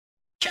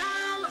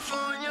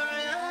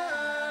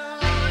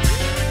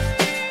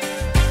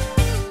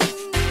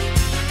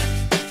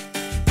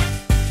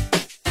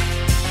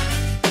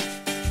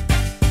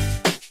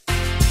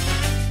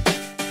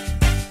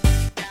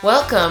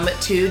Welcome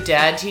to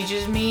Dad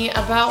Teaches Me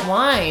About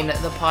Wine,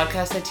 the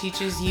podcast that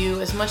teaches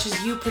you as much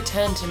as you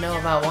pretend to know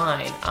about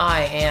wine.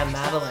 I am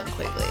Madeline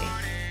Quigley.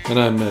 And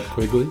I'm Matt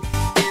Quigley.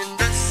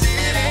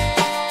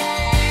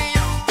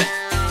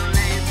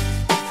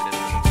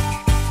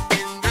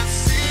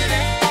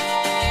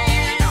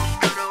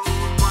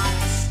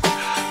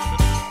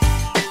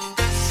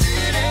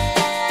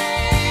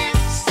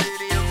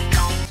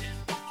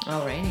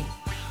 Alrighty.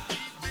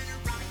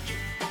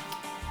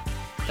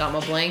 Got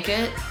my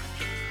blanket.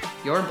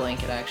 Your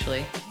blanket,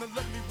 actually.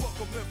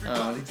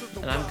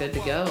 And I'm good to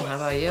go. How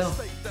about you?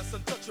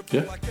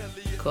 Yeah.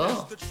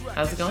 Cool.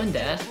 How's it going,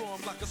 Dad?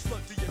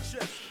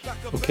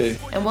 Okay.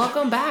 And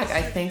welcome back.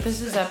 I think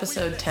this is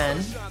episode 10.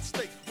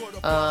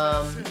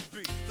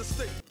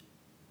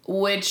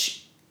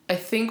 Which I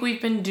think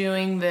we've been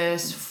doing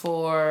this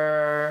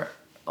for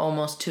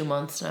almost 2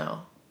 months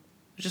now.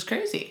 Which is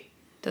crazy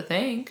to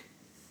think.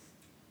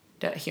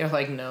 You're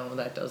like, no,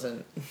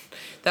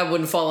 that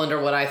wouldn't fall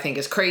under what I think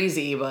is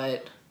crazy,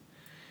 but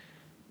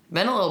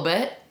been a little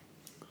bit.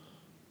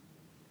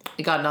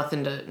 You got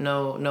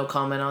no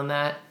comment on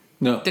that?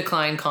 No.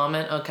 Decline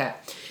comment? Okay.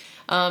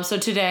 So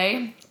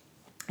today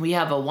we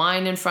have a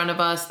wine in front of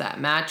us that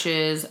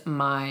matches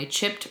my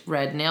chipped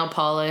red nail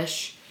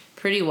polish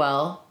pretty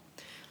well.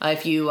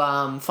 If you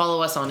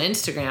follow us on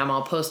Instagram,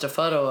 I'll post a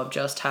photo of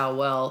just how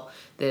well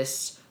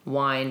this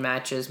wine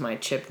matches my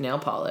chipped nail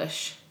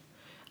polish.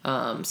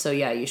 So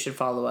yeah, you should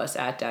follow us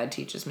at Dad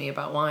Teaches Me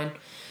About Wine.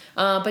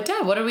 But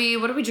Dad, what are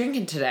we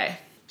drinking today?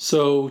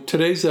 So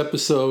today's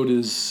episode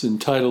is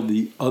entitled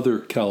The Other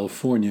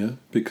California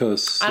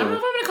because... I don't know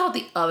if I'm going to call it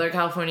The Other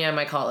California. I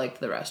might call it like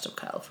The Rest of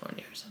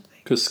California or something.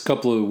 Because a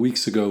couple of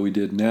weeks ago we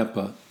did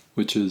Napa,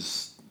 which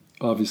is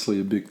obviously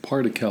a big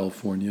part of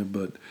California,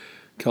 but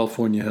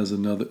California has a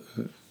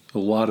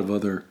lot of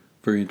other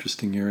very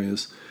interesting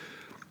areas.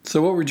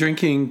 So what we're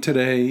drinking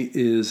today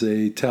is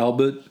a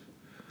Talbot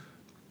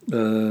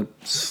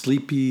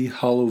Sleepy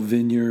Hollow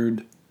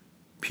Vineyard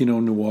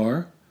Pinot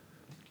Noir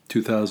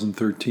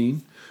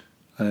 2013.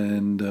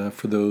 And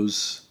for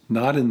those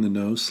not in the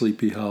know,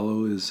 Sleepy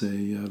Hollow is a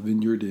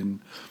vineyard in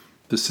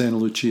the Santa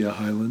Lucia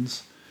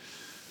Highlands,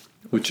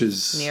 which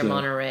is near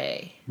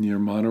Monterey. Near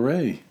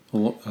Monterey,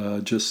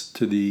 just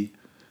to the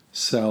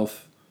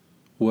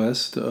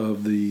southwest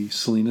of the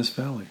Salinas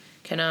Valley.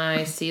 Can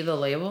I see the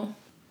label?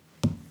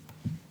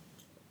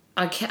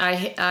 I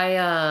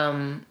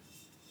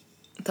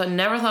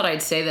never thought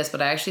I'd say this,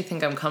 but I actually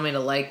think I'm coming to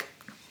like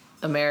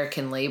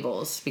American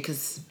labels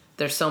because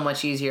they're so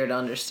much easier to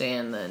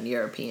understand than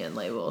European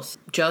labels.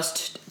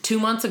 Just 2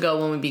 months ago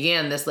when we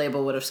began, this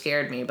label would have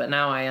scared me, but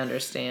now I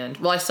understand.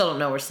 Well, I still don't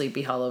know where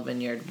Sleepy Hollow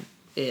Vineyard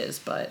is,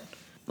 but...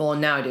 Well,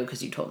 now I do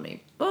because you told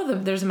me. Oh,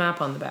 there's a map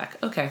on the back.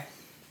 Okay,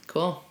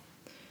 cool.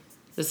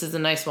 This is a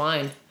nice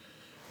wine.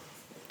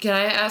 Can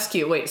I ask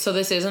you... Wait, so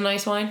this is a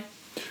nice wine?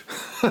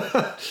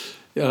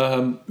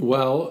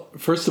 Well,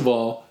 first of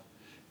all,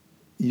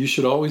 you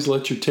should always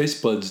let your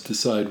taste buds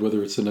decide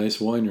whether it's a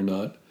nice wine or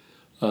not.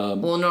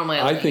 Well, normally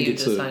I think you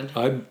decide.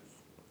 I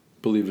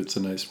believe it's a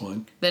nice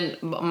wine. Then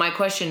my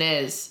question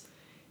is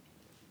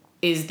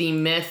the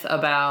myth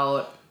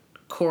about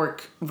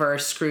cork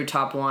versus screw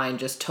top wine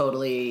just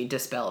totally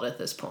dispelled at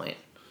this point?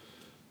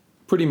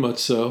 Pretty much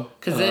so.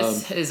 Because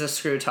this is a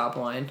screw top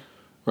wine.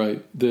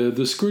 Right.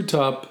 The screw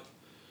top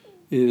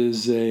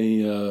is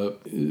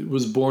it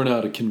was born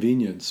out of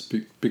convenience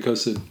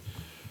because it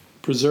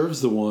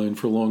preserves the wine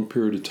for a long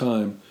period of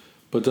time,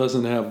 but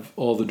doesn't have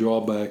all the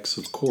drawbacks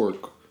of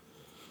cork.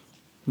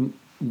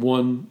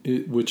 One,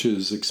 which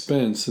is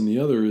expense, and the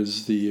other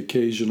is the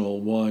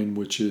occasional wine,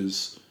 which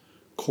is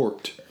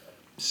corked,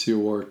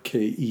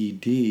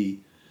 C-O-R-K-E-D,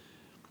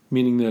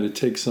 meaning that it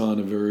takes on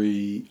a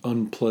very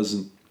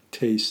unpleasant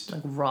taste.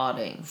 Like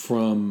rotting.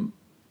 From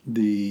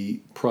the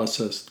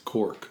processed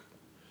cork.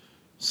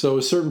 So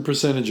a certain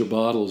percentage of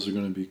bottles are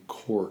going to be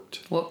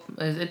corked. Well,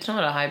 it's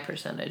not a high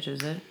percentage,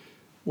 is it?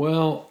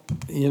 Well,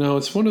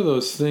 it's one of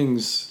those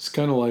things. It's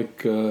kind of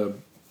like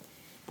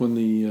when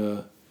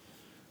the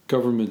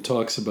government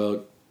talks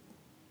about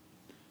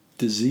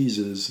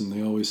diseases, and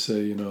they always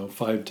say,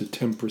 5 to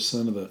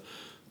 10% of the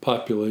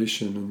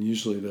population, and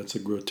usually that's a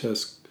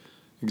grotesque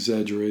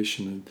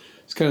exaggeration. And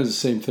it's kind of the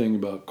same thing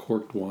about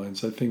corked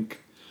wines. I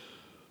think,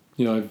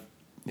 I've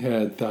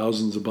had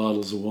thousands of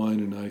bottles of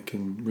wine, and I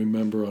can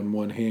remember on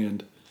one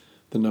hand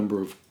the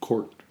number of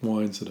corked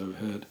wines that I've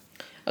had.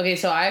 Okay,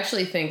 so I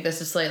actually think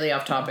this is slightly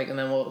off topic, and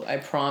then I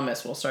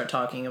promise we'll start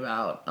talking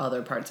about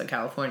other parts of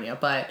California,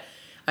 but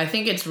I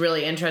think it's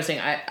really interesting.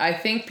 I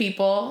think it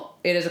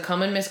is a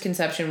common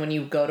misconception when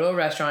you go to a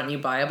restaurant and you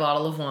buy a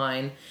bottle of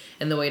wine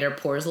and the waiter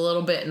pours a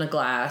little bit in a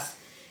glass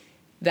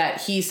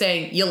that he's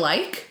saying, you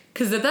like?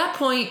 Because at that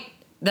point,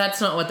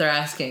 that's not what they're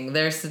asking.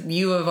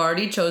 You have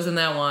already chosen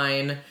that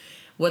wine.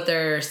 What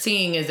they're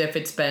seeing is if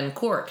it's been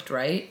corked,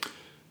 right?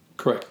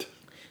 Correct.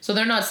 So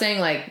they're not saying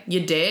like,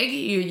 you dig?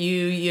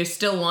 You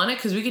still want it?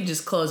 Because we could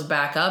just close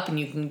back up and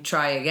you can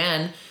try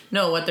again.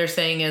 No, what they're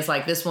saying is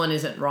like, this one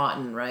isn't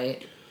rotten,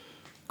 right?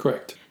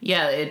 Correct.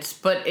 Yeah,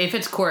 but if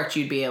it's corked,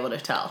 you'd be able to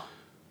tell.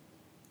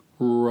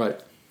 Right.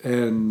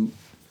 And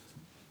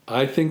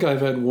I think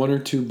I've had one or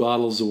two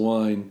bottles of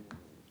wine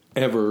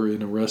ever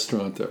in a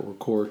restaurant that were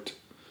corked.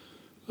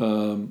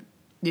 Did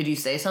you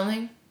say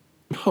something?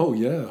 Oh,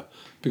 yeah.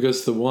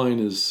 Because the wine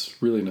is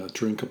really not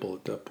drinkable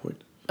at that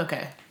point.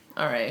 Okay.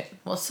 All right.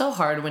 Well, it's so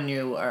hard when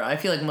you are. I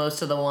feel like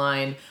most of the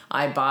wine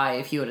I buy,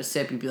 if you had a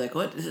sip, you'd be like,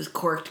 what? This is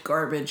corked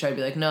garbage. I'd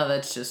be like, no,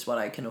 that's just what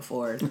I can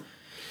afford.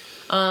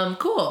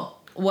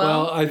 Cool.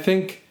 Well, I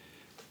think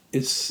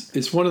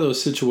it's one of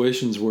those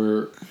situations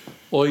where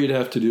all you'd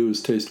have to do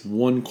is taste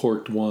one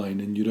corked wine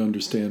and you'd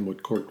understand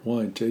what corked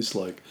wine tastes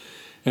like.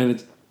 And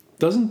it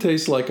doesn't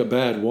taste like a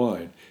bad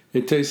wine.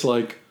 It tastes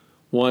like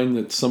wine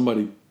that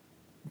somebody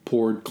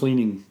poured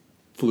cleaning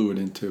fluid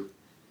into.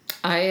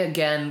 I,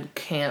 again,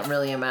 can't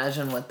really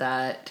imagine what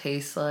that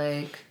tastes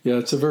like. Yeah,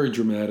 it's a very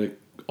dramatic,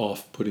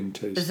 off-putting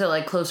taste. Is it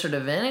like closer to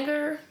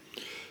vinegar?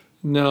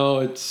 No,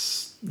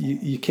 it's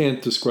you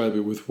can't describe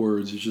it with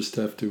words. You just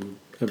have to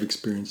have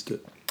experienced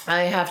it.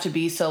 I have to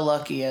be so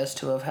lucky as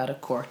to have had a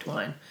corked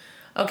wine.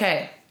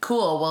 Okay,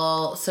 cool.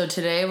 Well, so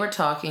today we're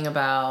talking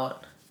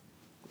about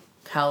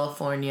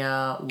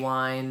California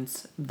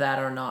wines that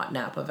are not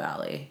Napa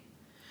Valley.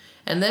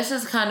 And this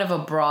is kind of a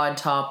broad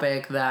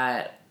topic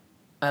that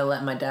I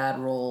let my dad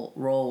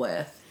roll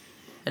with.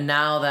 And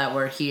now that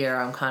we're here,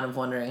 I'm kind of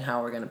wondering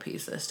how we're going to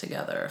piece this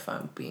together, if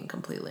I'm being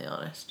completely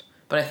honest.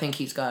 But I think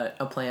he's got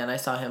a plan. I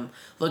saw him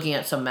looking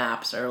at some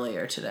maps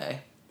earlier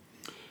today.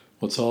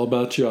 Well, it's all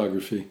about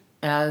geography.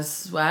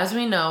 As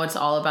we know, it's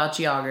all about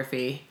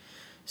geography.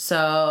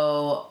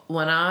 So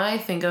when I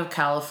think of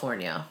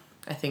California,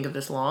 I think of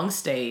this long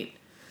state.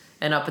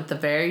 And up at the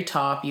very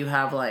top, you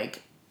have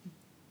like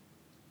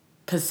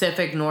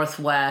Pacific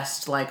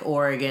Northwest, like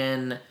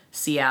Oregon,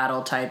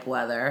 Seattle type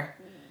weather.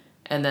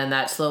 And then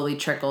that slowly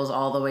trickles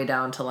all the way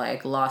down to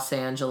like Los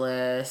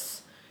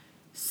Angeles.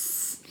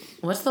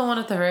 What's the one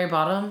at the very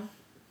bottom?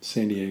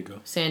 San Diego.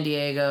 San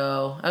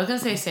Diego. I was going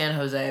to say San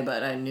Jose,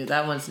 but I knew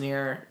that one's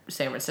near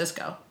San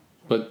Francisco.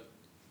 But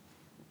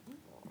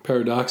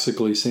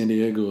paradoxically, San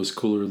Diego is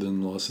cooler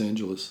than Los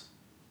Angeles.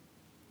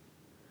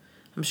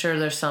 I'm sure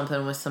there's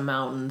something with some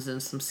mountains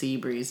and some sea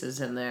breezes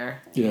in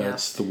there. Yeah.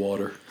 It's the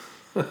water.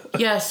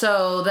 Yeah,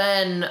 so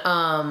then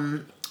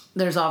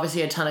there's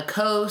obviously a ton of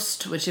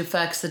coast, which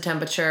affects the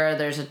temperature.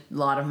 There's a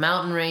lot of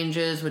mountain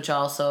ranges, which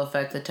also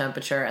affect the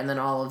temperature. And then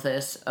all of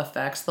this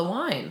affects the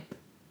wine.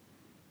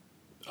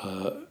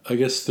 I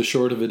guess the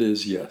short of it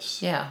is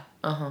yes. Yeah,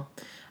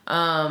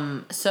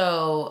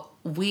 so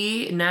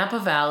Napa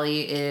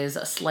Valley is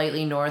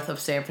slightly north of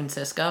San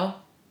Francisco.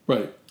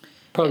 Right.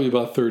 Probably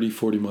about 30,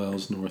 40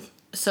 miles north.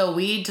 So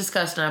we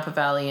discussed Napa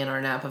Valley in our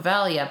Napa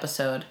Valley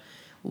episode.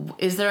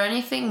 Is there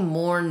anything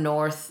more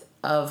north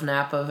of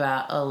Napa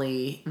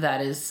Valley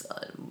that is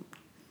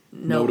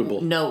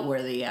notable?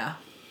 Noteworthy, yeah.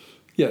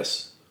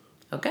 Yes.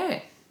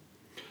 Okay.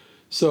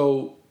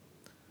 So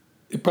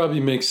it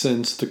probably makes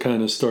sense to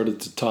kind of start at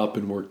the top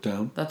and work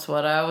down. That's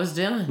what I was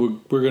doing.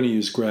 We're going to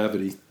use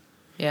gravity.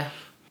 Yeah.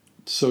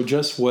 So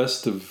just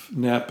west of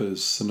Napa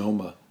is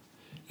Sonoma.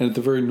 And at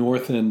the very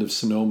north end of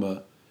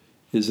Sonoma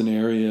is an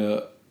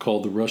area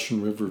called the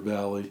Russian River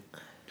Valley,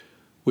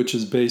 which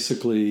is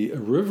basically a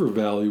river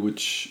valley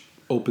which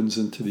opens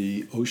into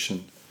the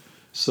ocean.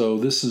 So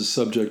this is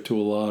subject to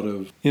a lot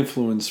of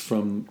influence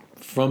from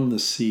the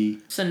sea.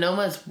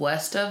 Sonoma's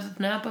west of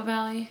Napa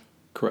Valley?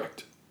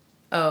 Correct.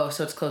 Oh,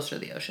 so it's closer to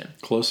the ocean.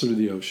 Closer to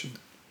the ocean.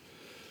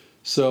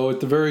 So at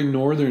the very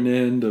northern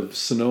end of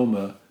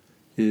Sonoma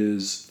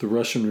is the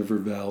Russian River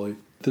Valley.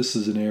 This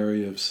is an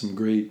area of some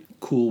great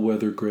cool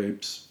weather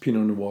grapes,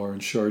 Pinot Noir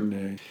and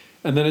Chardonnay.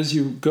 And then as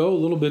you go a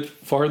little bit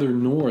farther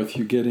north,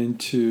 you get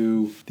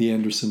into the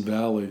Anderson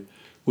Valley,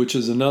 which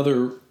is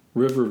another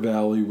river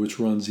valley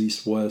which runs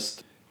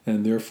east-west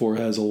and therefore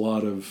has a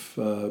lot of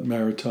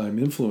maritime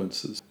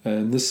influences.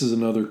 And this is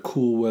another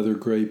cool weather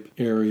grape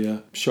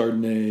area,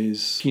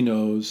 Chardonnays,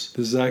 Pinots.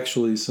 There's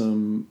actually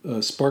some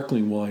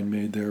sparkling wine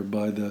made there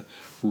by the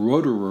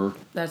Roederer.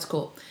 That's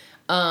cool.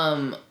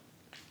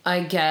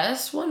 I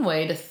guess one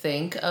way to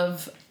think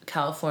of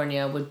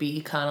California would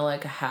be kind of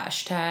like a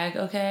hashtag,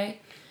 okay?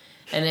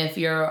 And if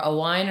you're a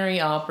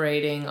winery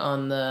operating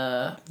on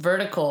the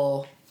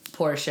vertical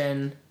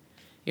portion,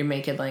 you're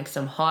making like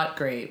some hot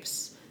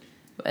grapes.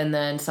 And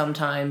then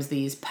sometimes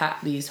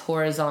these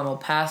horizontal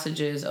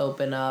passages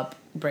open up,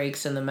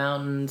 breaks in the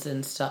mountains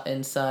and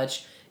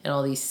such, and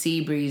all these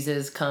sea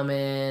breezes come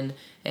in,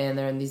 and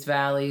they're in these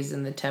valleys,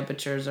 and the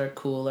temperatures are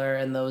cooler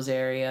in those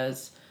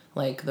areas,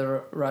 like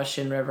the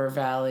Russian River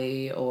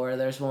Valley, or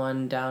there's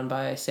one down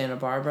by Santa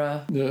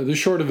Barbara. The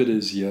short of it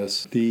is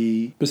yes.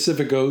 The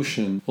Pacific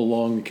Ocean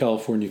along the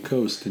California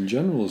coast in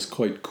general is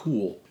quite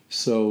cool.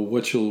 So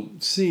what you'll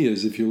see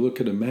is if you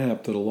look at a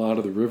map that a lot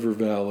of the river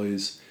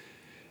valleys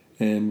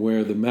and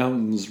where the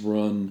mountains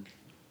run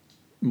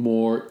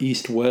more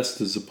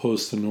east-west as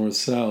opposed to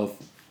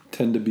north-south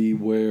tend to be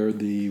where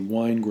the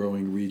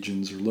wine-growing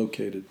regions are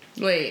located.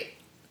 Wait,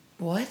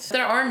 what?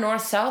 There are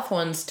north-south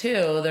ones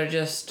too, they're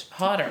just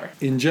hotter.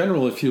 In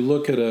general, if you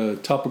look at a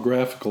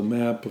topographical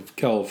map of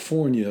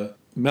California,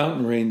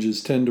 mountain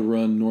ranges tend to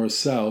run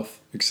north-south,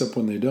 except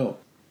when they don't.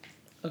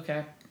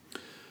 Okay.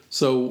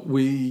 So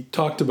we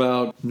talked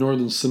about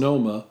northern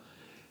Sonoma,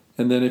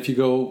 and then if you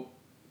go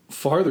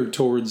farther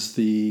towards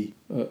the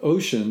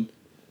ocean,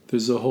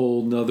 there's a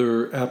whole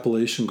nother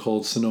appellation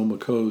called Sonoma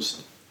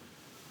Coast,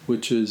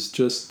 which is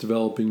just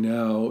developing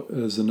now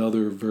as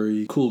another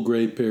very cool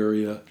grape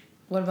area.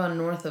 What about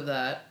north of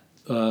that?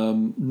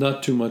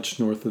 Not too much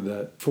north of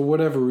that. For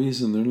whatever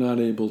reason, they're not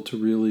able to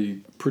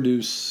really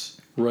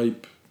produce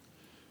ripe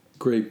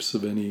grapes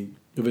of any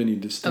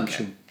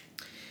distinction. Okay.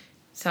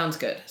 Sounds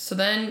good. So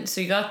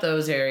you got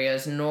those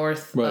areas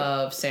north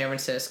of San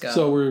Francisco.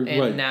 So we're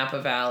and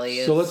Napa Valley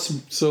is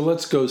So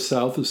let's go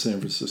south of San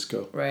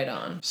Francisco. right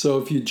on.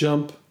 So if you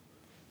jump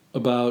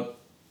about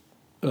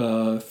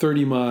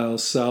 30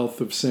 miles south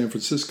of San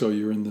Francisco,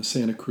 you're in the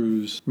Santa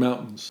Cruz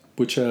Mountains,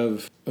 which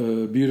have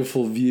a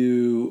beautiful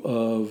view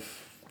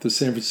of the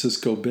San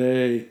Francisco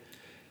Bay.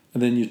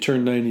 And then you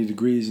turn 90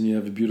 degrees and you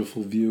have a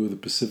beautiful view of the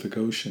Pacific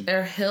Ocean.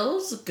 Are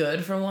hills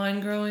good for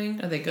wine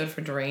growing? Are they good for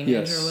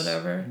drainage or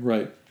whatever?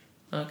 Right.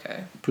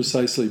 Okay.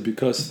 Precisely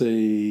because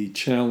they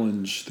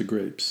challenge the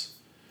grapes.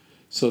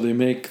 So they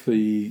make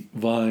the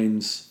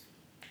vines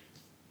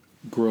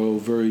grow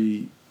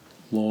very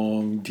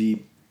long,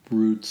 deep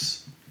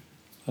roots.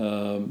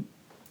 And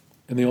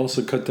they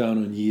also cut down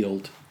on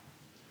yield.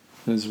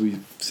 As we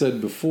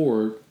said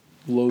before,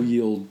 low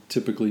yield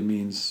typically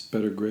means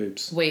better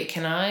grapes. Wait,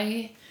 can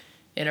I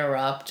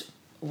interrupt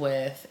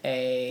with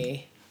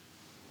a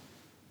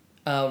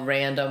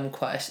random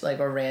question, like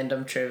a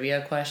random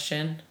trivia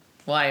question?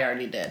 Well, I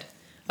already did.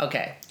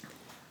 Okay.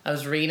 I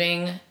was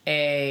reading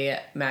a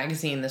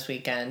magazine this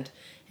weekend,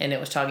 and it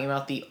was talking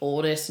about the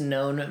oldest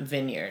known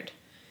vineyard.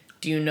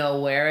 Do you know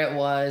where it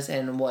was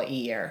and what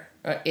year?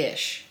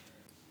 Ish.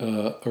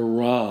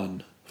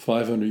 Iran,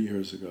 500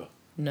 years ago.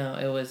 No,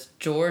 it was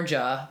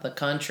Georgia, the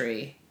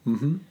country.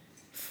 Mm-hmm.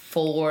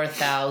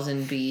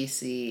 4000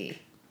 BC.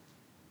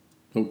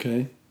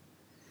 Okay.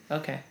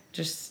 Okay,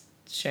 just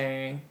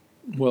sharing.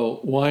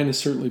 Well, wine has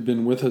certainly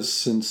been with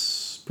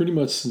us pretty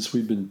much since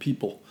we've been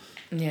people.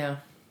 Yeah.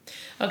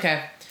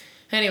 Okay.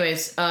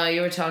 Anyways,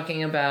 you were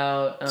talking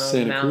about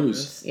Santa mountains.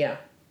 Cruz. Yeah.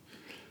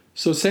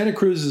 So Santa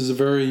Cruz is a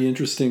very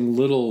interesting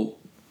little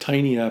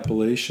tiny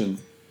appellation,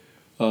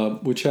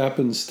 which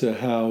happens to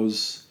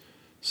house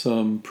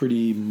some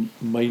pretty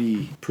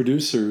mighty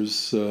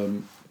producers,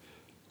 the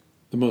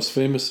most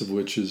famous of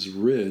which is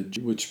Ridge,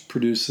 which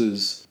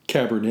produces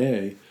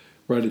Cabernet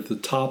right at the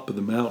top of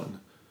the mountain.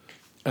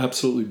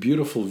 Absolutely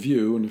beautiful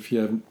view, and if you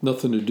have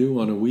nothing to do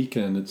on a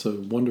weekend, it's a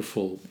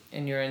wonderful...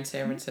 And you're in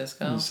San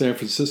Francisco? In San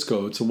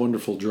Francisco, it's a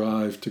wonderful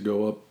drive to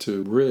go up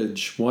to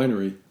Ridge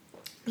Winery.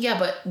 Yeah,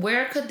 but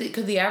where could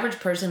the average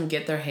person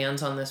get their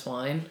hands on this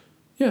wine?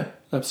 Yeah,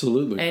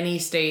 absolutely. Any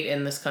state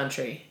in this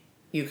country,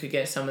 you could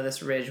get some of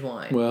this Ridge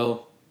wine.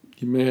 Well,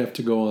 you may have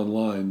to go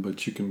online,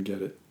 but you can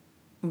get it.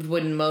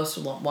 Wouldn't most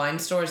wine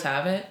stores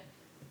have it?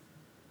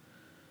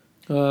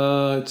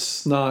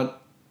 It's not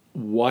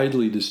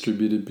widely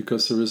distributed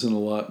because there isn't a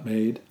lot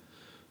made,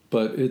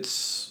 but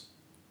it's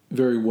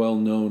very well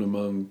known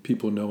among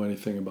people who know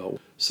anything about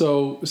it.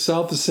 So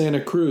south of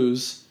Santa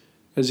Cruz,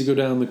 as you go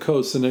down the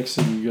coast, the next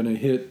thing you're going to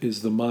hit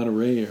is the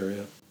Monterey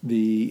area.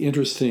 The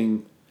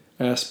interesting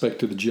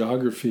aspect of the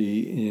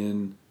geography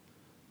in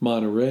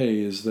Monterey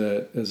is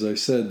that, as I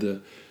said,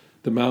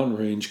 the mountain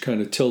range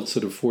kind of tilts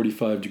at a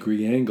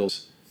 45-degree angle.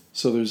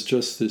 So there's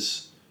just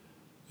this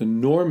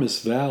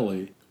enormous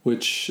valley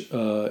which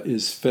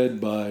is fed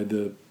by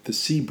the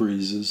sea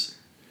breezes.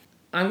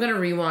 I'm going to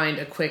rewind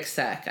a quick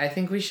sec. I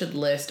think we should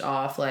list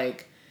off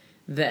like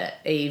the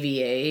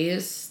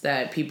AVAs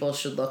that people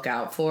should look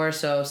out for.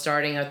 So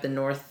starting at the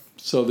north.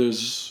 So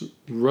there's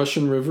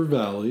Russian River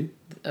Valley.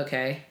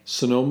 Okay.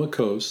 Sonoma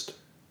Coast.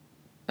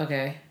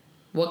 Okay.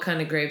 What kind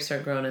of grapes are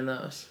grown in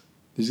those?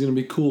 These are going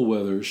to be cool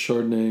weather,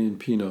 Chardonnay and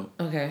Pinot.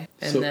 Okay.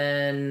 And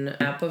then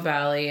Napa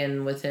Valley,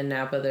 and within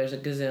Napa there's a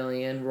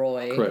gazillion.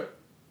 Roy. Correct.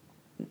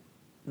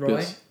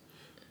 Roy?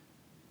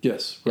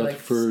 Yes.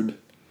 Rutherford,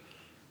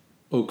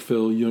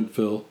 Oakville,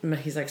 Yountville.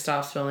 He's like,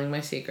 stop spilling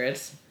my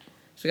secrets.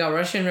 So we got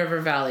Russian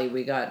River Valley,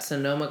 we got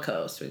Sonoma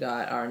Coast, we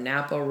got our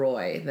Napa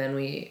Roy, then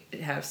we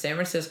have San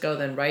Francisco,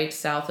 then right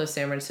south of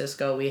San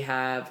Francisco we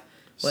have...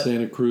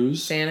 Santa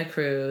Cruz.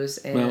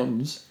 And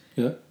mountains,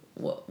 yeah.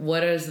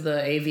 What is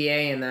the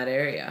AVA in that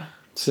area?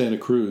 Santa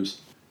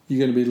Cruz. You're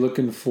going to be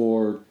looking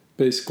for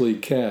basically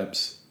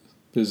cabs.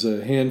 There's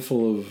a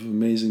handful of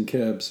amazing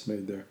cabs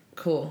made there.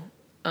 Cool.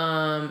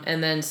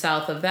 And then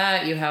south of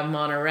that, you have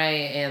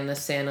Monterey and the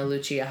Santa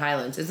Lucia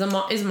Highlands. Is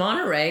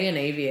Monterey an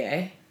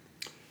AVA?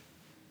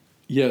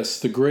 Yes,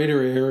 the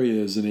greater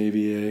area is an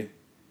AVA.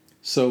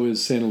 So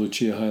is Santa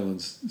Lucia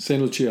Highlands.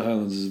 Santa Lucia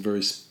Highlands is a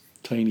very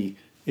tiny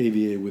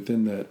AVA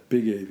within that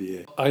big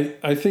AVA.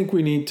 I think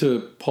we need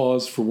to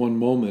pause for one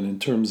moment in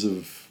terms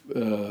of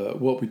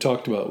what we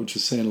talked about, which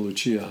is Santa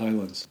Lucia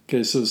Highlands.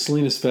 Okay, so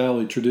Salinas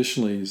Valley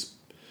traditionally has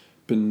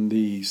been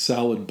the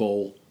salad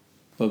bowl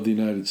of the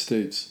United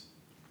States,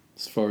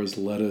 as far as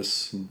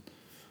lettuce and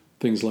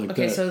things like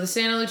Okay, that. so the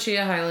Santa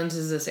Lucia Highlands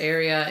is this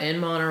area in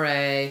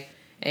Monterey,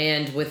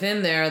 and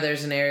within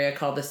there's an area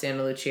called the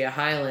Santa Lucia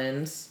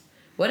Highlands.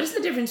 What is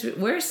the difference?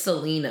 Where's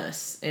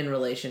Salinas in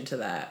relation to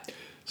that?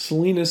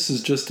 Salinas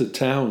is just a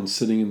town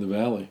sitting in the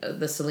valley.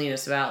 The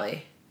Salinas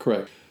Valley.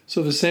 Correct.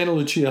 So the Santa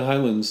Lucia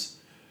Highlands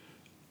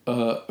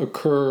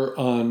occur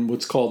on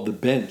what's called the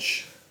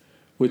bench,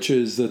 which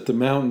is that the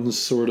mountains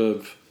sort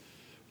of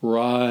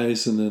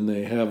rise and then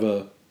they have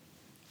a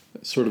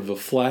sort of a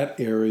flat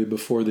area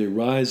before they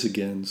rise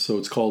again. So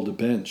it's called a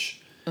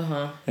bench.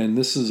 Uh-huh. And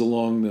this is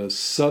along the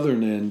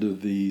southern end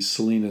of the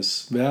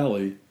Salinas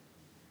Valley.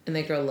 And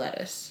they grow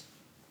lettuce.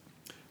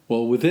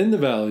 Well, within the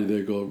valley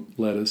they grow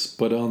lettuce,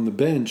 but on the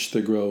bench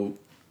they grow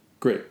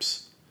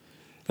grapes.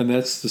 And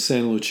that's the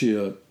Santa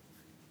Lucia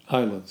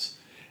Highlands.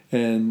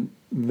 And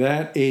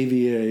that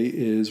AVA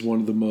is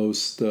one of the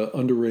most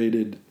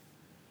underrated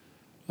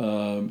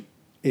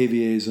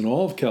AVAs in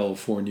all of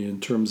California in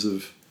terms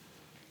of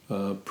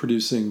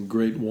producing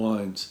great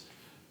wines.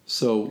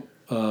 So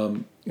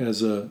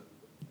as a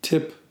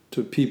tip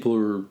to people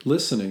who are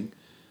listening,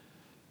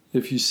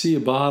 if you see a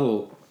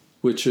bottle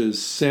which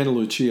is Santa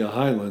Lucia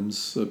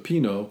Highlands, a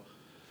Pinot,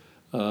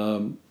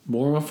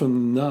 more often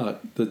than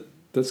not,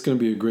 that's going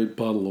to be a great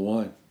bottle of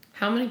wine.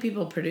 How many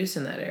people produce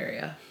in that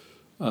area?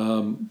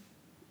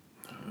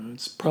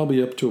 It's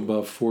probably up to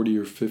about 40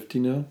 or 50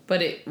 now.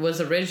 But it was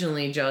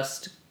originally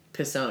just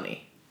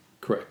Pisoni.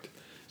 Correct.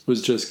 It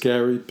was just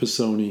Gary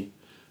Pisoni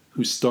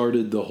who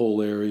started the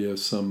whole area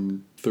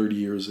some 30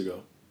 years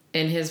ago.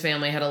 And his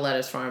family had a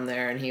lettuce farm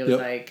there, and he was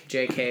like,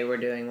 JK, we're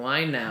doing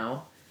wine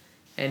now.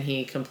 And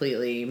he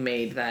completely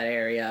made that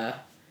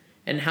area.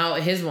 And how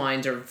his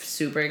wines are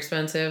super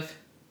expensive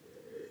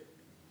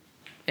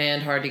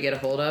and hard to get a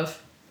hold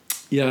of.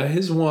 Yeah,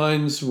 his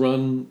wines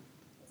run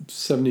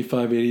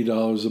 $75,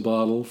 $80 a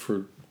bottle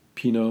for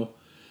Pinot,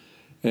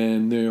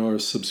 and they are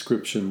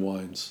subscription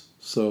wines.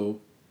 So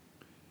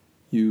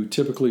you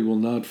typically will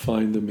not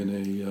find them in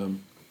a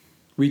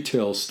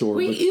retail store,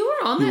 but you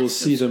were on that. You will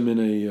see them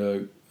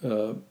in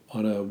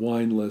on a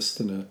wine list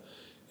in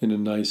a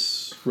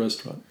nice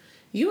restaurant.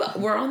 You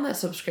were on that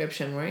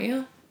subscription, weren't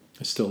you?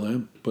 I still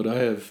am, but I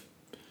have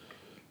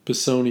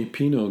Pisoni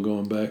Pinot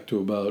going back to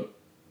about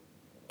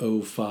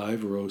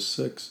 05 or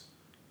 06.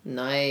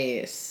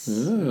 Nice.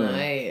 Yeah.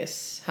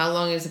 Nice. How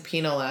long does a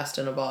Pinot last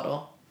in a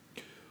bottle?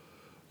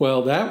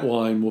 Well, that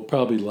wine will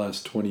probably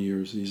last 20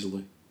 years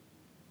easily.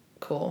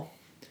 Cool.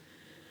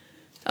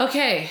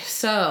 Okay,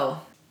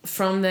 so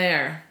from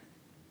there.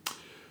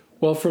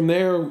 Well, from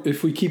there,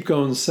 if we keep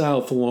going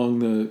south along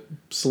the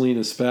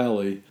Salinas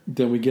Valley,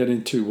 then we get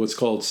into what's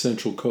called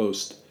Central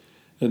Coast.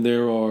 And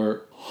there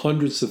are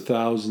hundreds of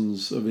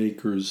thousands of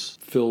acres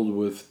filled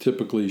with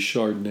typically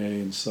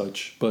Chardonnay and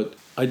such. But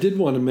I did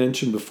want to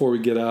mention before we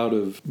get out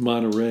of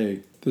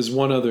Monterey, there's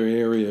one other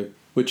area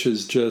which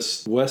is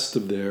just west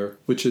of there,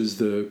 which is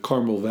the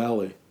Carmel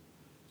Valley.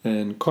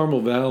 And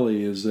Carmel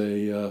Valley is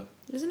a...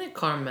 Isn't it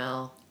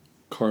Carmel?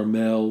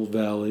 Carmel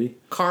Valley.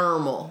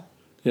 Carmel.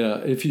 Yeah,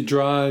 if you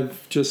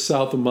drive just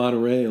south of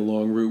Monterey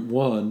along Route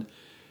 1,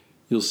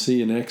 you'll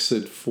see an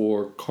exit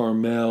for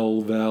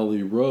Carmel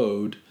Valley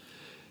Road.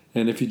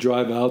 And if you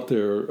drive out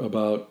there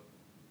about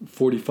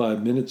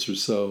 45 minutes or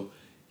so,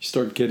 you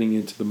start getting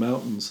into the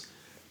mountains.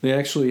 They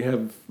actually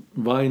have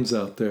vines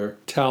out there.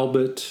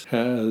 Talbot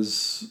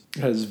has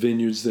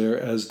vineyards there,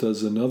 as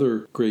does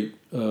another great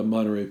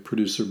Monterey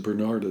producer,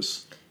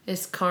 Bernardus.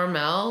 Is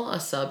Carmel a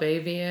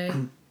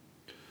sub-AVA?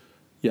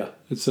 Yeah,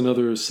 it's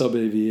another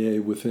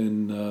sub-AVA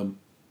within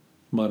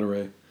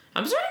Monterey.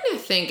 I'm starting to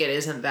think it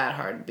isn't that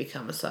hard to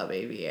become a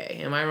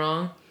sub-AVA. Am I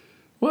wrong?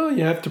 Well,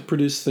 you have to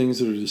produce things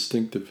that are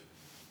distinctive.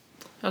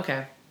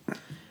 Okay.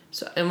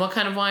 So, and what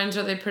kind of wines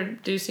are they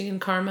producing in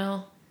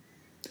Carmel?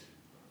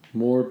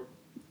 More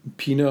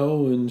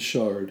Pinot and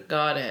Chard.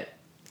 Got it.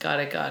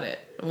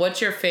 What's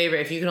your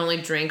favorite? If you can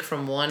only drink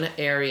from one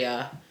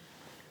area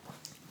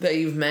that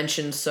you've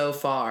mentioned so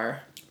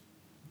far.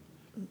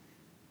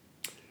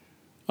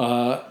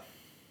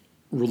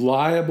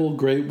 Reliable,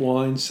 great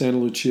wine, Santa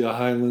Lucia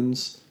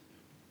Highlands.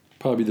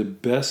 Probably the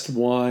best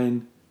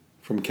wine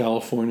from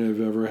California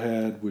I've ever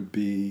had would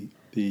be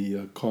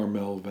the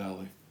Carmel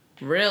Valley.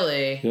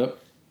 Really? Yep.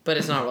 But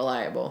it's not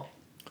reliable.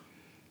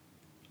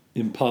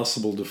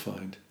 Impossible to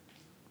find.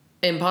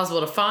 Impossible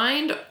to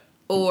find?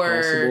 Or...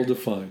 Impossible to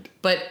find.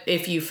 But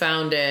if you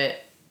found it,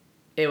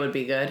 it would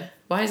be good?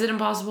 Why is it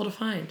impossible to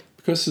find?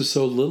 Because there's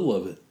so little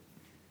of it.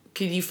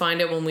 Could you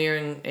find it when we were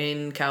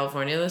in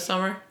California this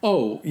summer?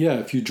 Oh, yeah.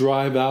 If you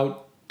drive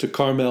out to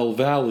Carmel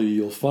Valley,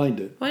 you'll find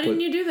it. Why didn't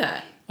you do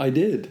that? I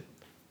did.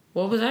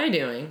 What was I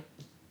doing?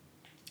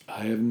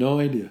 I have no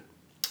idea.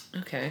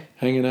 Okay.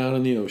 Hanging out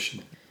on the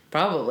ocean.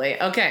 Probably.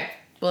 Okay.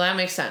 Well, that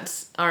makes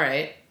sense. All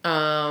right.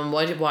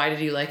 Why did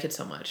you like it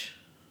so much?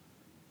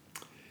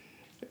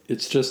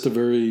 It's just a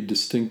very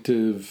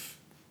distinctive,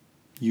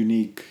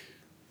 unique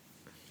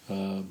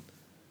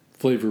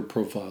flavor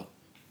profile.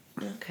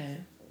 Okay.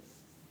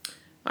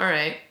 All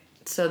right.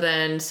 So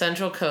then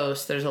Central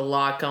Coast, there's a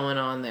lot going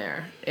on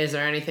there. Is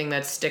there anything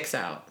that sticks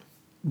out?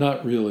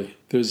 Not really.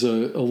 There's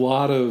a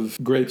lot of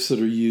grapes that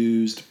are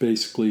used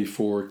basically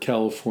for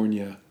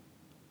California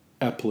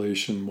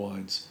appellation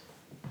wines.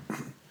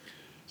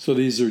 So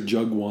these are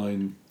jug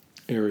wine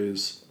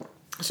areas.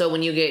 So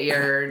when you get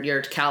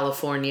your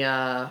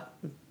California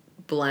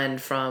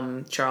blend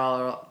from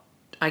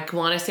I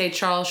want to say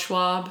Charles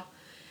Schwab,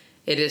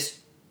 it is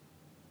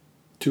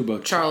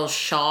 $2. Charles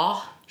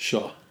Shaw.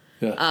 Shaw.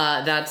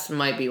 Yeah. That's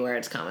might be where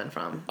it's coming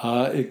from.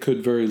 It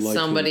could very likely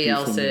Somebody be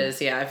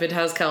else's, yeah. If it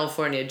has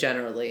California,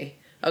 generally.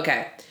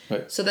 Okay.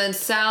 Right. So then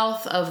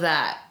south of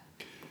that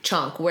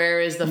chunk, where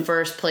is the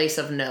first place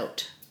of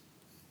note?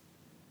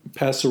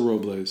 Paso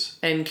Robles.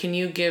 And can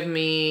you give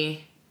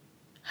me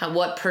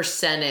what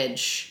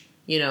percentage,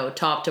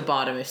 top to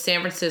bottom? If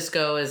San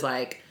Francisco is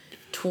like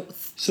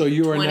so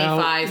you are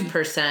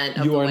 25%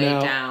 of the way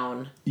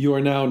down. You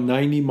are now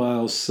 90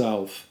 miles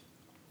south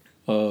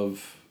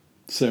of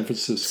San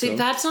Francisco. See,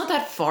 that's not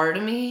that far to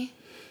me.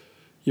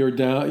 You're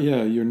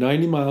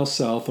 90 miles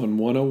south on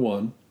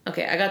 101.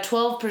 Okay, I got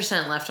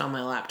 12% left on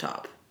my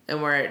laptop.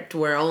 And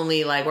we're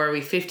only were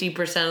we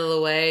 50% of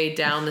the way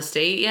down the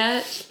state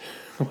yet?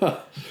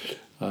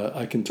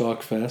 I can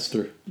talk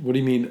faster. What do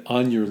you mean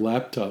on your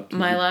laptop?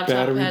 My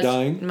laptop battery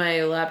dying?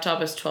 My laptop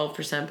has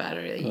 12%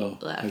 battery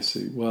left. I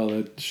see. Well,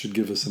 that should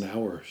give us an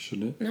hour,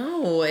 shouldn't it?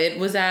 No, it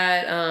was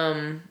at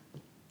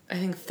I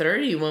think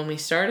 30 when we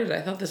started.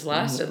 I thought this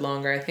lasted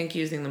longer. I think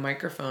using the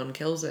microphone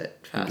kills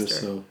it faster. I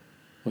guess so. Why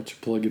don't you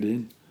plug it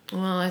in?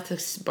 Well, I have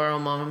to borrow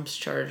Mom's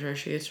charger.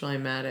 She gets really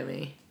mad at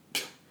me.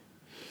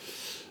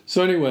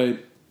 So anyway,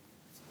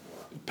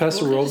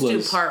 Paso Robles.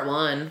 Let's do part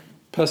one.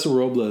 Paso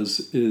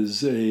Robles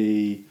is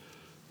a...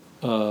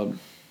 Well,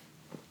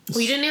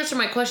 you didn't answer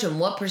my question.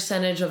 What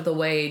percentage of the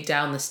way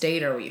down the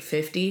state are we?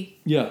 50?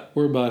 Yeah,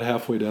 we're about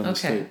halfway down the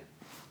state.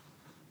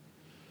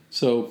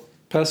 So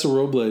Paso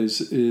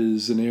Robles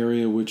is an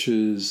area which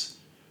is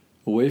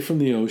away from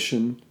the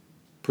ocean,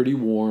 pretty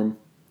warm.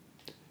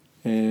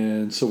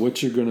 And so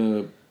what you're going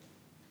to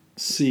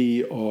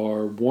see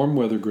are warm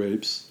weather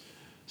grapes.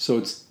 So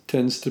it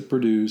tends to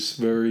produce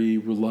very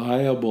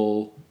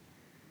reliable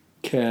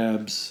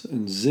cabs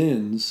and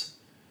zins,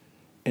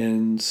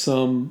 and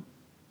some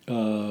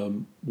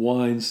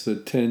wines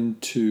that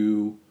tend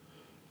to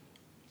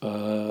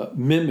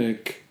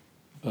mimic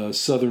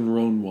Southern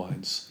Rhone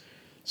wines.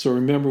 So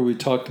remember we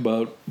talked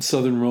about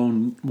Southern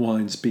Rhone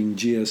wines being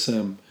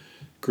GSM,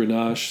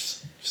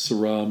 Grenache,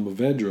 Syrah,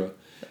 Mourvedre,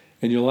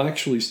 and you'll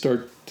actually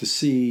start to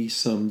see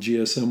some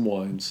GSM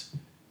wines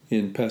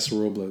in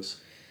Paso Robles.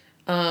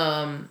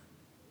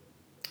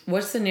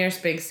 What's the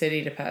nearest big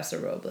city to Paso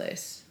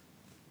Robles?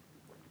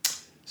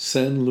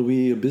 San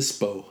Luis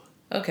Obispo.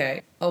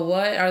 Okay.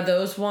 What are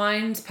those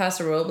wines?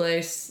 Paso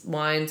Robles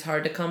wines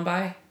hard to come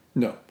by?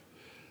 No.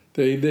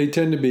 They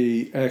tend to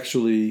be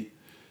actually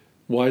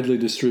widely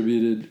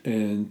distributed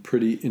and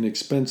pretty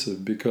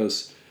inexpensive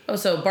because... Oh,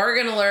 so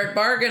bargain alert,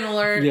 bargain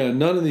alert. Yeah,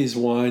 none of these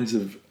wines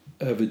have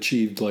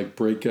achieved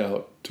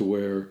breakout to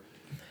where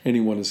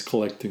anyone is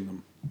collecting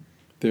them.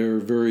 They're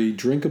very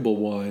drinkable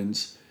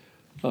wines.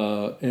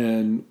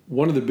 And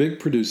one of the big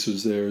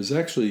producers there is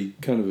actually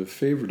kind of a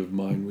favorite of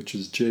mine, which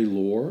is J.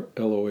 Lohr,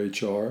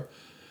 Lohr,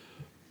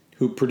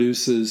 who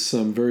produces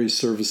some very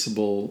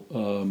serviceable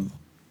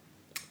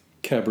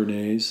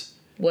Cabernets.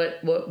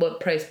 What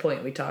price point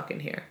are we talking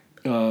here?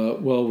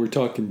 Well, we're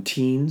talking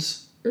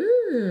teens.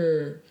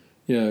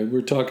 Yeah,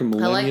 we're talking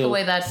millennial. I like the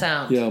way that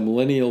sounds. Yeah,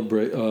 millennial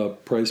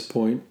price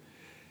point.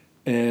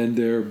 And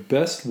their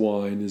best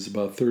wine is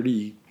about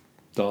 $30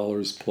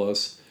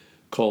 plus,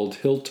 called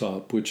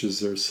Hilltop, which is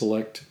their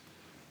select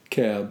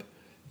cab,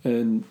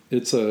 and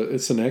it's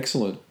an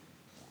excellent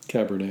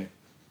Cabernet.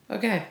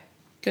 Okay,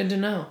 good to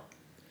know.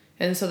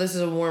 And so this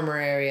is a warmer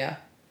area.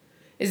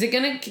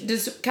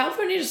 Does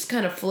California just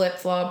kind of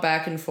flip-flop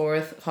back and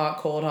forth, hot,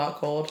 cold, hot,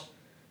 cold?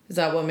 Is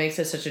that what makes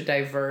it such a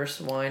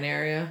diverse wine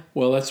area?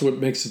 Well, that's what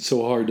makes it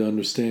so hard to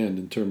understand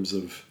in terms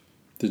of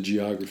the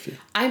geography.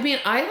 I mean,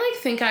 I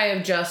think I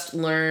have just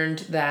learned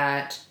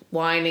that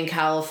wine in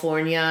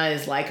California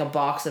is like a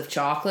box of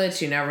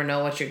chocolates. You never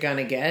know what you're going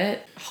to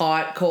get.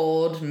 Hot,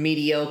 cold,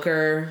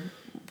 mediocre,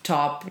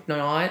 top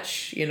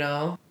notch,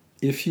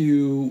 If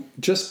you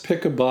just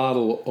pick a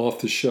bottle off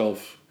the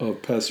shelf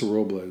of Paso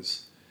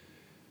Robles,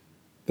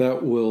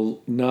 that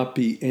will not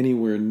be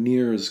anywhere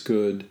near as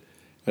good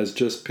as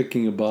just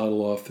picking a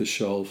bottle off the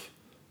shelf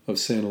of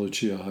Santa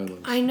Lucia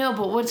Highlands. I know,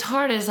 but what's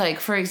hard is,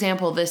 for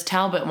example, this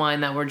Talbot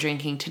wine that we're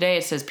drinking today,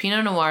 it says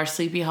Pinot Noir,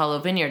 Sleepy Hollow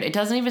Vineyard. It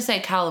doesn't even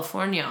say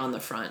California on the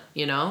front,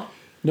 No,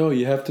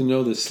 you have to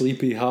know that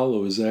Sleepy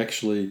Hollow is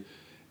actually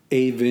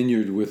a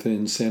vineyard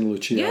within Santa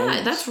Lucia Highlands.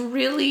 Yeah, that's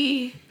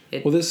really...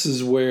 Well, this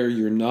is where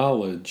your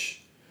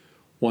knowledge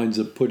winds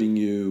up putting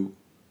you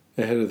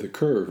ahead of the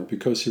curve,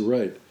 because you're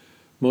right.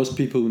 Most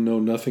people who know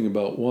nothing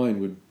about wine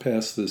would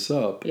pass this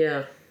up.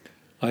 Yeah.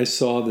 I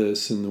saw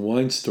this in the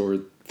wine store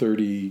at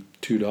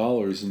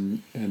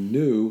 $32 and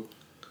knew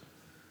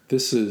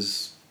this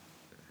is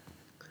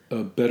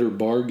a better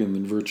bargain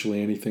than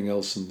virtually anything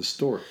else in the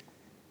store.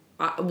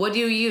 What do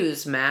you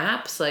use?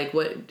 Maps?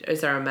 What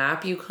is there a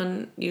map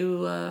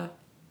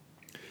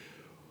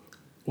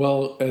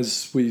Well,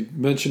 as we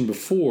mentioned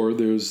before,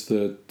 there's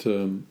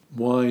that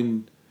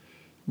wine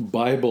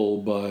Bible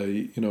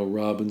by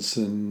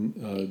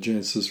Robinson,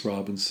 Jancis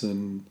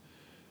Robinson.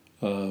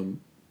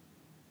 And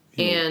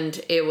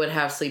it would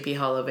have Sleepy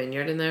Hollow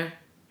Vineyard in there?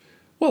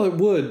 Well, it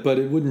would, but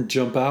it wouldn't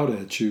jump out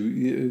at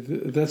you.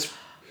 That's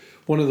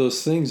one of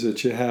those things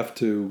that you have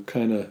to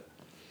kind of...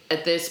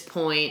 At this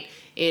point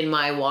in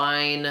my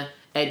wine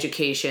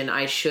education,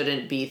 I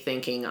shouldn't be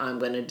thinking I'm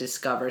going to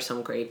discover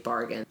some great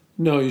bargain.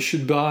 No, you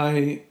should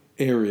buy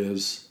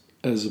areas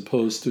as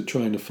opposed to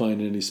trying to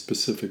find any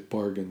specific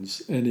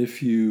bargains. And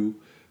if you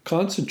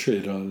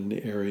concentrate on an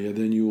area,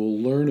 then you will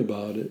learn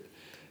about it,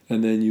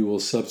 and then you will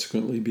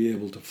subsequently be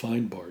able to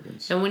find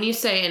bargains. And when you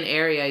say an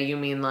area, you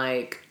mean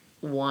like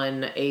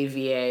one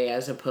AVA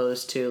as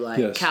opposed to like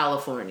Yes.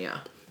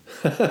 California.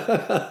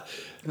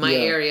 My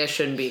area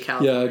shouldn't be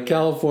California. Yeah,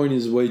 California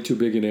is way too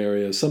big an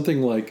area.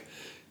 Something like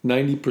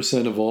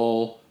 90% of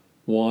all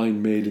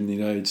wine made in the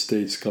United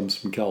States comes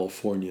from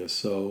California.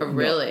 So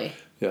Really?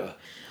 Yeah.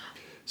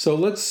 So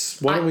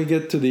why don't we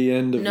get to the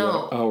end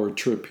of our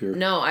trip here?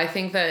 No, I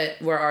think that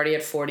we're already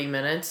at 40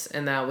 minutes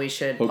and that we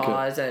should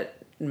pause at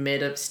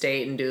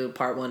mid-upstate and do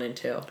part 1 and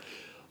 2.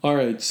 All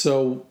right.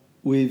 So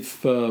we're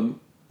going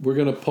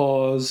to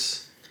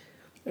pause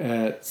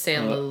at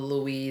San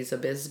Luis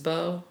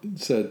Obispo.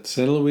 It's at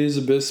San Luis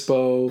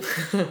Obispo,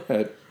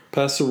 at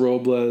Paso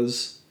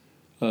Robles,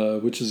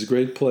 which is a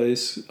great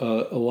place.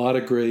 A lot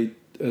of great,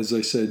 as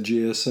I said,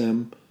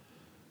 GSM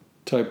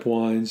type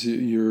wines.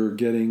 You're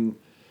getting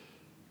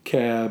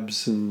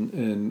cabs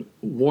and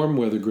warm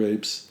weather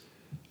grapes.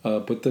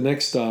 But the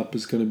next stop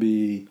is going to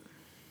be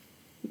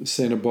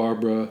Santa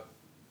Barbara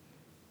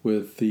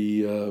with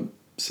the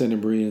Santa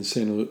Maria and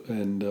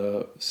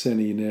San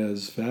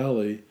Ynez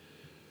Valley,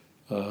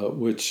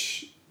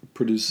 which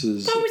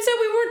produces... Oh, we said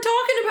we weren't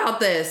talking about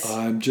this.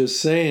 I'm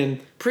just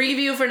saying.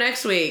 Preview for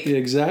next week.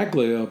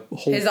 Exactly. A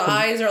whole His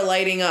eyes are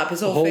lighting up.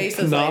 His whole face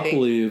is lighting. A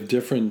panoply of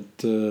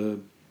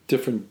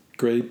different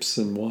grapes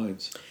and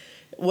wines.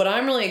 What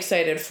I'm really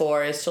excited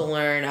for is to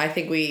learn. I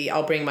think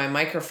I'll bring my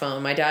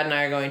microphone. My dad and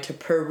I are going to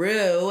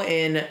Peru,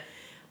 and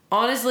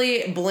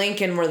honestly,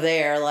 blink and we're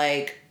there.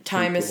 Like,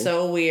 time is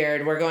so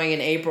weird. We're going in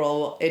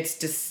April.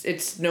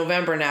 It's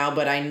November now,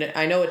 but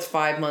I know it's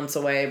 5 months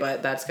away,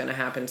 but that's going to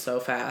happen so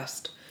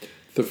fast.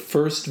 The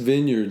first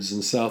vineyards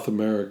in South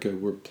America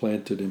were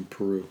planted in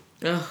Peru.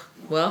 Oh,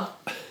 well,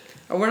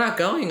 we're not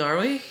going, are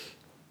we?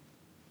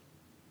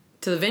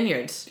 To the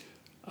vineyards.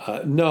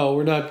 No,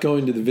 we're not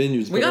going to the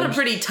vineyards. We got a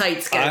pretty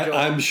tight schedule.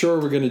 I'm sure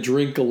we're going to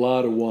drink a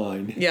lot of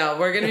wine. Yeah,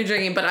 we're going to be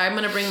drinking, but I'm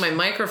going to bring my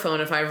microphone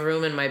if I have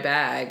room in my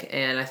bag,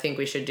 and I think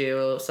we should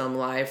do some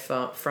live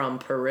from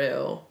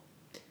Peru.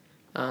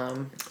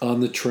 On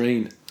the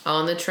train.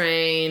 On the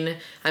train.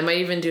 I might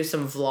even do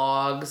some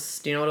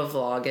vlogs. Do you know what a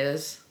vlog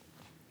is?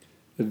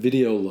 A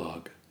video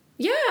log.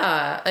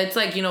 Yeah, it's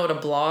like, you know what a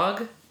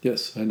blog?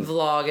 Yes, I know.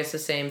 Vlog is the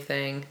same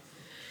thing.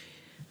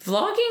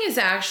 Vlogging is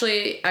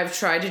actually, I've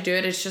tried to do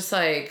it, it's just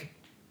like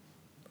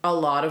a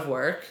lot of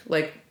work.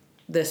 Like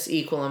this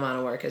equal amount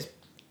of work is,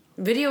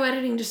 video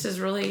editing just is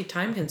really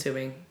time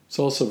consuming. It's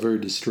also very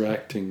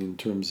distracting in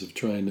terms of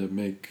trying to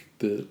make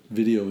the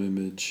video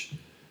image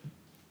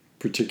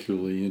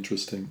particularly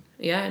interesting.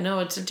 Yeah, no,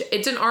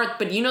 it's an art,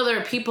 but there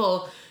are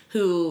people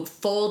who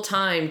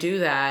full-time do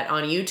that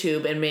on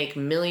YouTube and make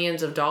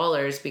millions of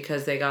dollars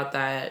because they got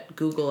that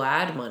Google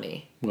ad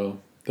money. Well,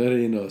 that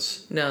ain't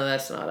us. No,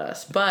 that's not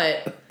us.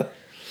 But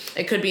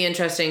it could be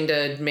interesting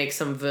to make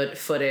some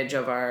footage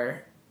of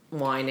our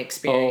wine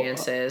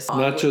experiences.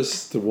 Not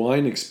just the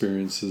wine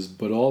experiences,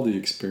 but all the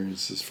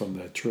experiences from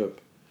that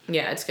trip.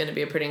 Yeah, it's going to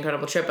be a pretty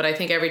incredible trip. But I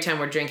think every time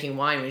we're drinking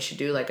wine, we should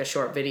do like a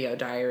short video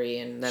diary,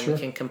 and then we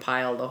can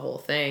compile the whole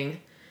thing.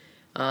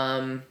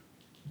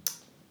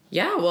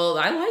 Yeah, well,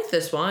 I like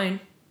this wine.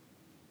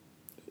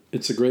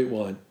 It's a great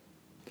wine.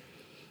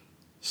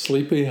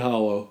 Sleepy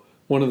Hollow,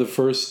 one of the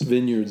first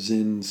vineyards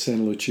in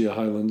Santa Lucia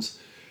Highlands,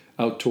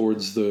 out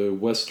towards the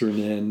western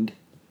end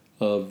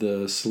of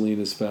the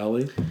Salinas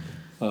Valley.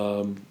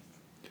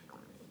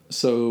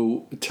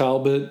 So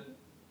Talbot,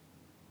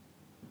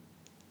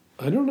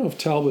 I don't know if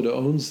Talbot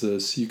owns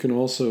this. You can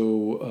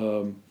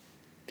also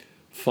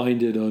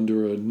find it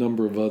under a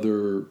number of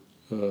other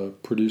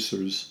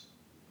producers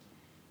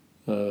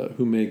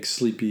who make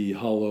Sleepy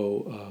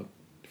Hollow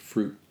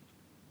fruit.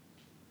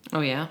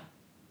 Oh, yeah?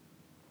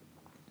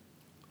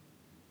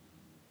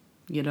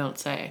 You don't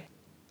say.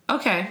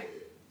 Okay.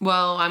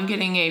 Well, I'm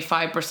getting a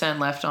 5%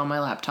 left on my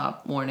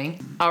laptop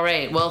warning. All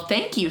right. Well,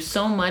 thank you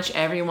so much,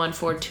 everyone,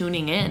 for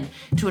tuning in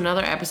to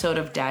another episode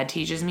of Dad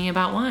Teaches Me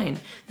About Wine.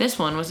 This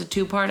one was a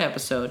 2-part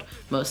episode,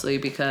 mostly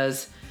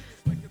because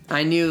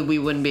I knew we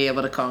wouldn't be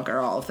able to conquer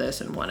all of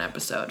this in one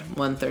episode,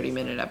 one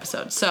 30-minute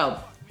episode. So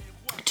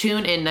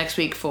tune in next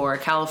week for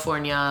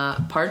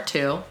California Part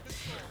 2.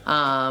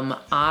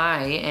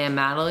 I am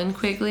Madeline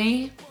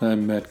Quigley.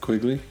 I'm Matt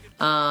Quigley.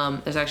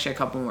 There's actually a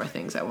couple more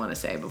things I want to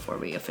say before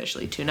we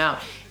officially tune out.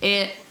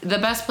 The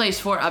best place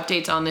for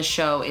updates on this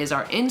show is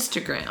our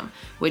Instagram,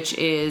 which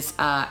is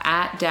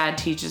at Dad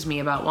Teaches Me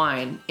About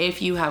Wine.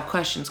 If you have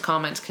questions,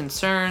 comments,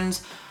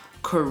 concerns,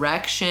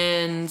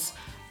 corrections,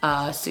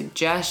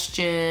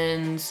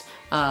 suggestions,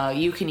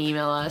 you can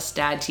email us,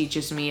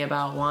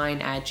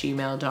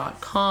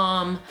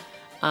 dadteachesmeaboutwine@gmail.com.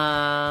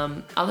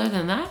 Other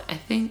than that, I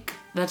think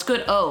that's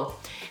good. Oh,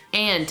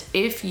 and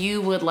if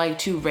you would like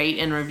to rate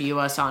and review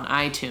us on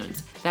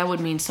iTunes, that would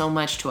mean so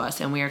much to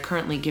us. And we are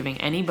currently giving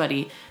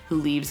anybody who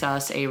leaves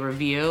us a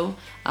review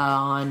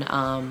on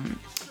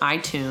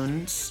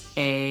iTunes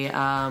a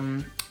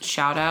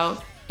shout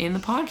out in the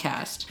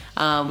podcast.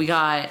 We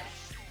got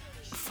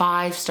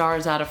 5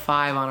 stars out of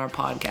 5 on our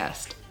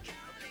podcast.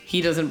 He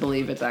doesn't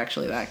believe it's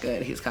actually that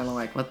good. He's kind of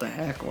like, what the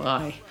heck?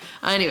 Why?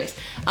 Anyways,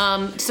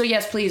 so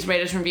yes, please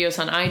rate us and review us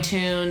on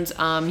iTunes.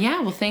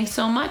 Well, thanks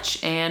so much,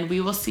 and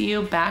we will see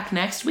you back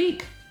next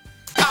week.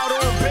 Out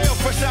on bail,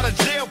 fresh out of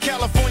jail,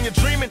 California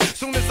dreaming.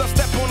 Soon as I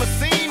step on the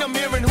scene, I'm